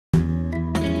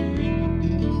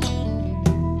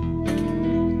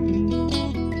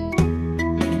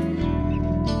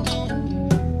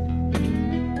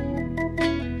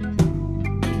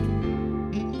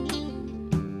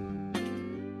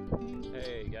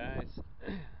guys.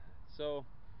 So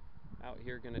out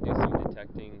here gonna do some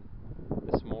detecting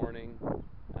this morning.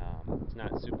 It's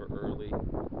not super early,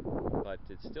 but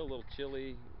it's still a little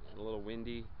chilly, a little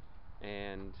windy,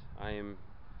 and I don't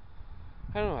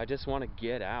know, I just want to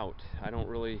get out.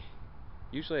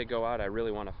 Usually I go out, I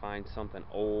really want to find something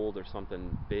old or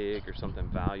something big or something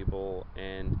valuable,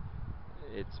 and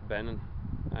it's been,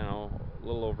 I don't know, a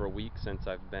little over a week since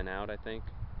I've been out, I think.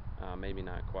 Maybe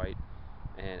not quite.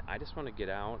 And I just want to get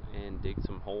out and dig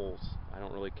some holes. I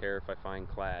don't really care if I find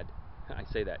clad. I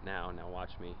say that now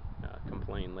watch me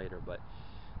complain later. But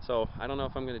so I don't know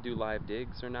if I'm going to do live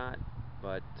digs or not,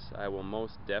 but I will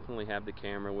most definitely have the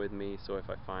camera with me, so if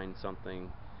I find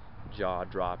something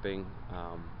jaw-dropping,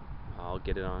 I'll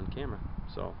get it on camera.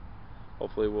 So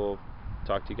hopefully we'll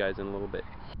talk to you guys in a little bit.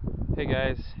 Hey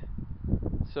guys,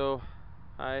 so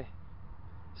I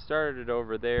started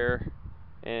over there,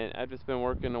 and I've just been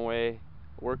working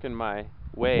my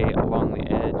way along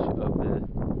the edge of the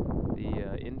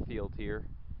infield here,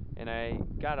 and I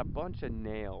got a bunch of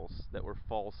nails that were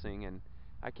falsing, and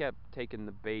I kept taking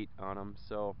the bait on them,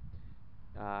 so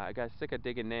I got sick of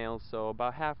digging nails. So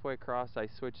about halfway across I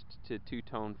switched to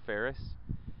two-tone ferrous,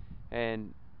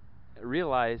 and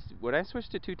realized when I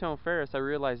switched to two-tone ferrous, I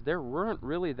realized there weren't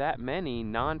really that many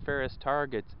non-ferrous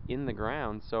targets in the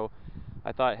ground. So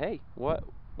I thought, hey,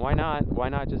 why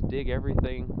not just dig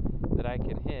everything that I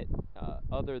can hit,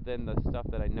 other than the stuff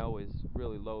that I know is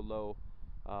really low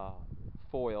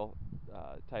foil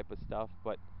type of stuff.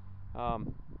 But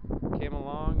came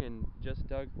along and just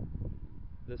dug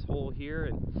this hole here,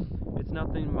 and it's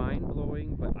nothing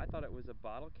mind-blowing, but I thought it was a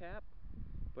bottle cap,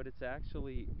 but it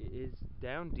is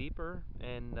down deeper,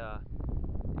 and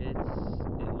it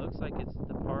looks like it's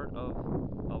the part of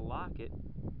a locket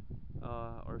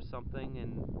or something,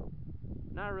 and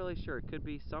not really sure. It could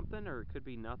be something or it could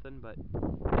be nothing, but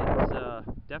it's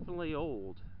definitely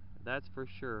old, that's for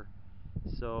sure.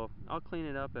 So I'll clean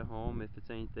it up at home. If it's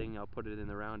anything, I'll put it in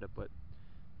the roundup. But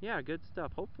yeah, good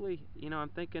stuff. Hopefully, I'm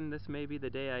thinking this may be the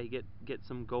day I get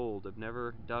some gold. I've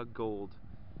never dug gold,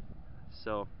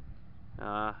 so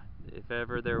if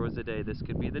ever there was a day, this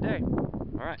could be the day.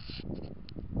 All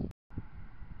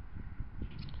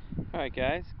right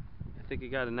guys, I think I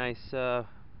got a nice I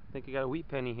think I got a wheat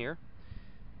penny here.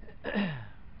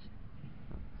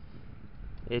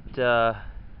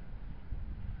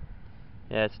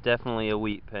 Yeah, it's definitely a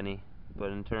wheat penny,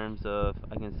 but in terms of,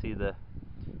 I can see the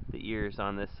ears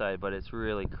on this side, but it's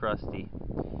really crusty,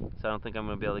 so I don't think I'm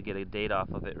going to be able to get a date off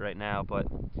of it right now. But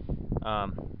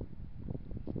I'm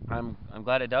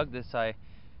glad I dug this. I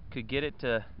could get it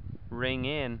to ring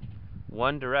in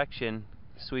one direction,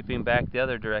 sweeping back the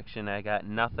other direction. I got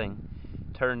nothing.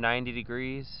 Turned 90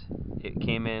 degrees. It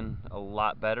came in a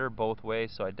lot better both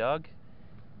ways, so I dug,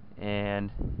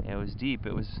 and it was deep.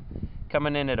 It was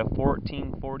coming in at a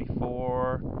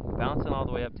 1444, bouncing all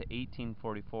the way up to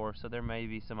 1844, so there may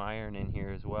be some iron in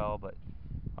here as well. But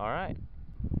alright.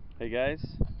 Hey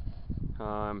guys,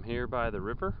 I'm here by the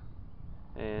river,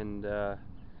 and they're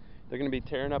going to be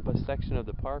tearing up a section of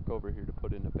the park over here to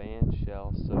put in a band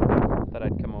shell, so I thought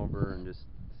I'd come over and just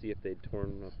see if they'd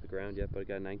torn off the ground yet. But I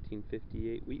got a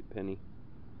 1958 wheat penny,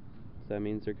 so that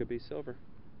means there could be silver.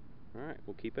 Alright,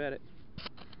 we'll keep at it.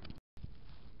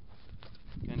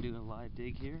 Gonna do a live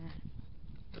dig here.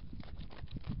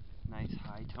 Nice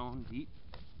high tone, deep.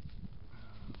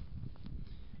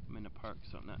 I'm in the park,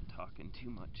 so I'm not talking too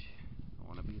much. I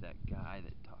want to be that guy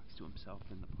that talks to himself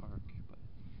in the park, but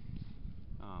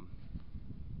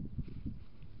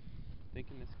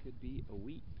thinking this could be a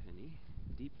wheat penny,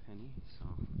 deep penny. So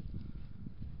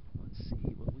let's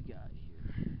see what we got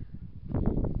here.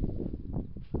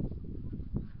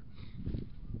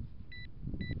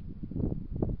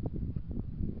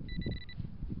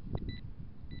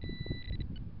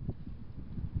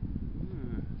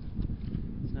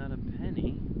 It's not a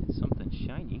penny, it's something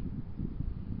shiny.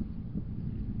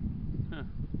 Huh.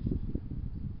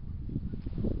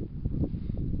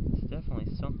 It's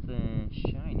definitely something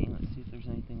shiny. Let's see if there's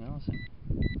anything else in.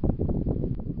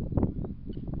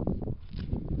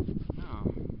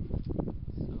 Oh.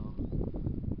 So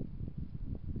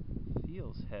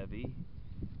feels heavy.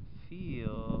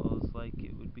 Feels like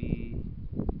it would be,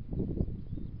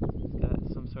 it's got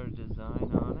some sort of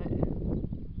design on it.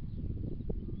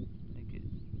 I think it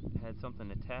had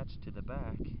something attached to the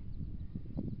back.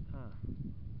 Huh.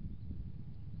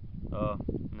 Oh,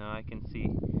 no, I can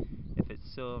see if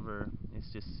it's silver,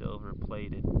 it's just silver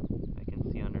plated. I can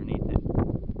see underneath it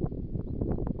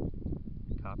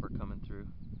copper coming through.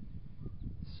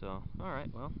 So,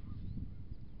 alright, well,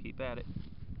 keep at it.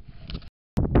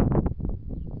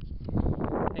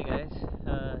 Hey guys,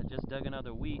 just dug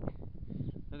another wheat.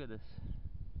 Look at this.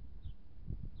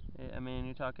 I mean,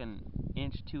 you're talking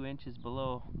inch, 2 inches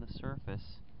below the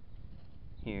surface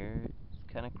here.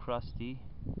 It's kind of crusty,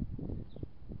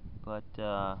 but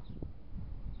and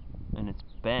it's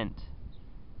bent,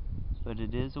 but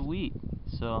it is a wheat,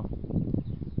 so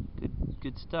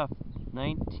good stuff.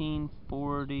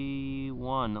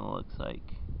 1941 it looks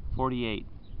like. 48.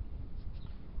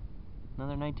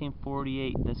 Another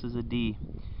 1948. This is a D.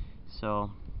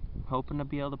 So hoping to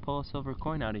be able to pull a silver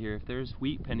coin out of here. If there's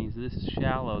wheat pennies this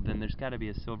shallow, then there's got to be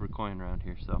a silver coin around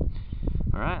here. So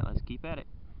alright, let's keep at it.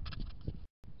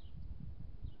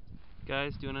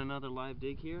 Guys, doing another live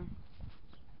dig here.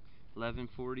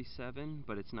 11:47,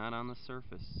 but it's not on the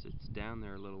surface. It's down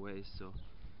there a little ways, so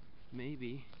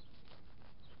maybe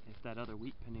if that other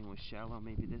wheat penny was shallow,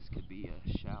 maybe this could be a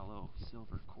shallow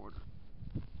silver quarter.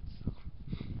 So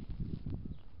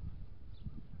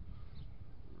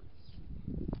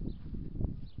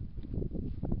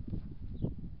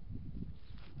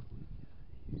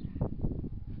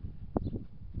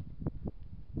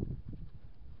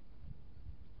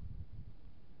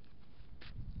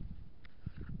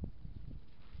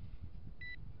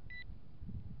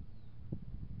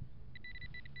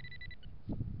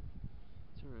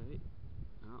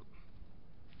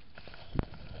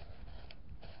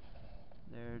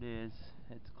there it is.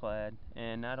 It's clad,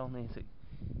 and not only is it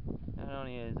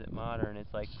modern,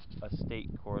 it's like a state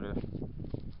quarter.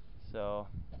 So,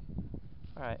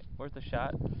 all right, worth a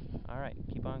shot. All right,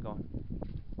 keep on going.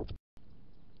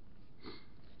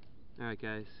 All right,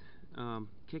 guys,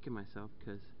 kicking myself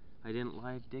because I didn't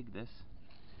live dig this.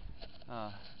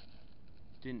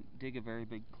 Didn't dig a very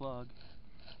big plug.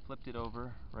 Flipped it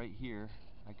over right here.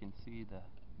 I can see the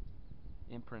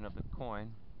imprint of the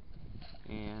coin,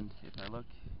 and if I look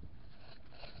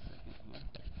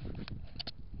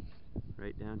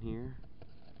right down here,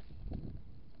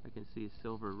 I can see a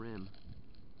silver rim.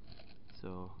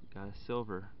 So got a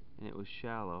silver, and it was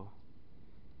shallow,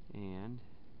 and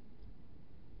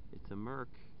it's a Merc,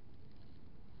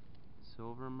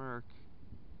 silver Merc,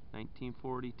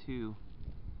 1942.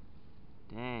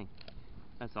 Dang,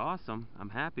 that's awesome. I'm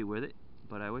happy with it,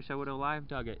 but I wish I would have live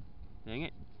dug it. Dang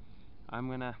it. I'm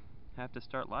gonna have to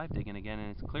start live digging again,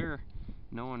 and it's clear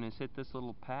no one has hit this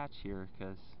little patch here,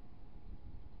 because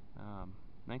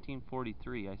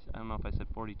 1943, I don't know if I said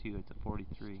 42, it's a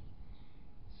 43.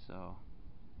 So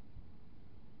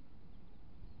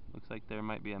looks like there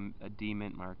might be a D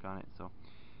mint mark on it. So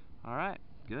alright,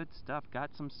 good stuff.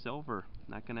 Got some silver.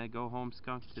 Not gonna go home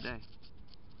skunked today.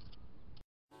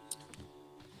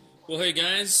 Well, hey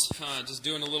guys, just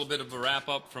doing a little bit of a wrap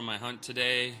up from my hunt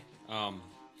today.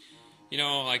 You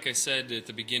know, like I said at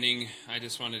the beginning, I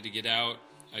just wanted to get out.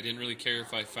 I didn't really care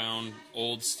if I found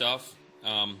old stuff.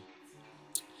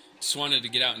 Just wanted to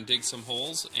get out and dig some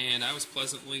holes, and I was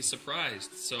pleasantly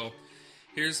surprised. So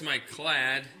here's my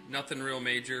clad, nothing real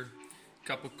major. A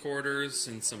couple quarters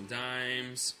and some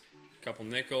dimes, a couple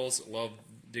nickels. Love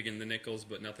digging the nickels,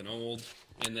 but nothing old.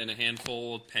 And then a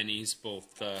handful of pennies,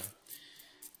 both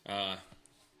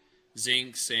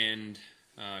zincs and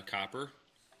copper.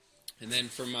 And then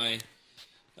for my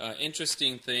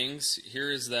interesting things, here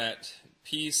is that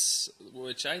piece,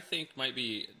 which I think might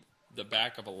be the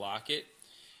back of a locket.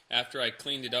 After I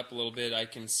cleaned it up a little bit, I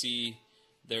can see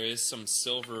there is some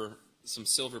silver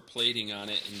plating on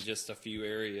it in just a few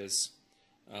areas.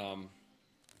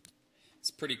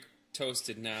 It's pretty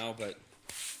toasted now, but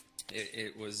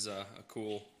it was a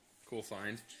cool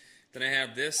find. Then I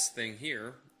have this thing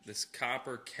here, this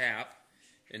copper cap,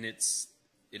 and it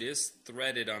is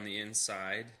threaded on the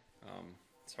inside.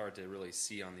 It's hard to really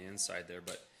see on the inside there,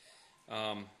 but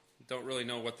don't really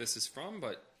know what this is from,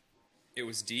 but it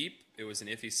was deep. It was an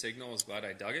iffy signal. I was glad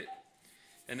I dug it.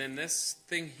 And then this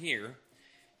thing here,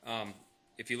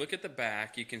 if you look at the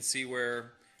back, you can see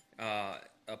where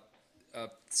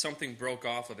something broke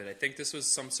off of it. I think this was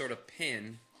some sort of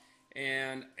pin,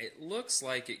 and it looks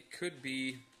like it could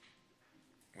be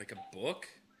like a book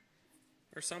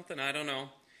or something. I don't know.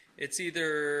 It's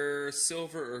either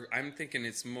silver, or I'm thinking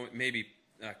it's maybe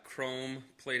chrome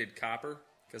plated copper,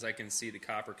 because I can see the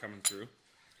copper coming through.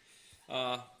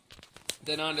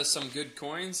 Then on to some good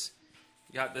coins.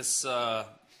 Got this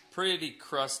pretty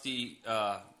crusty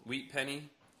wheat penny.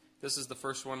 This is the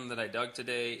first one that I dug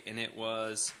today, and it's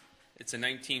a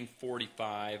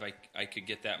 1945. I could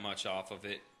get that much off of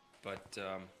it, but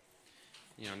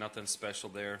you know, nothing special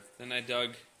there. Then I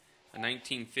dug a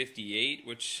 1958,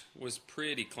 which was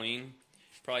pretty clean.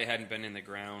 Probably hadn't been in the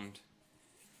ground.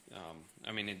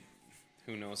 I mean,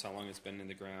 who knows how long it's been in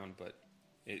the ground, but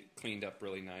it cleaned up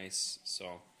really nice.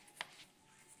 So,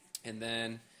 and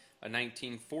then a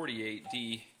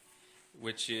 1948D,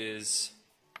 which is,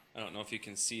 I don't know if you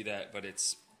can see that, but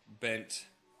it's bent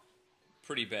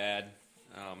pretty bad.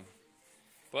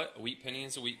 But a wheat penny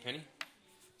is a wheat penny,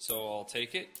 so I'll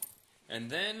take it. And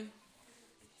then,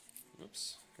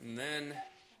 oops, and then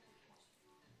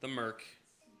the Merc.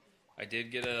 I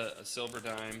did get a silver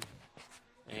dime,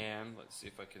 and let's see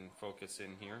if I can focus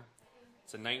in here.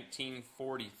 It's a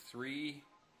 1943.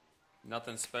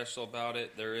 Nothing special about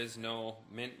it. There is no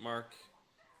mint mark,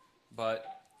 but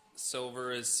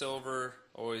silver is silver.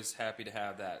 Always happy to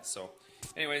have that. So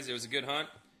anyways, it was a good hunt.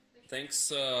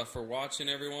 Thanks for watching,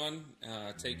 everyone.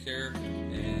 Take care.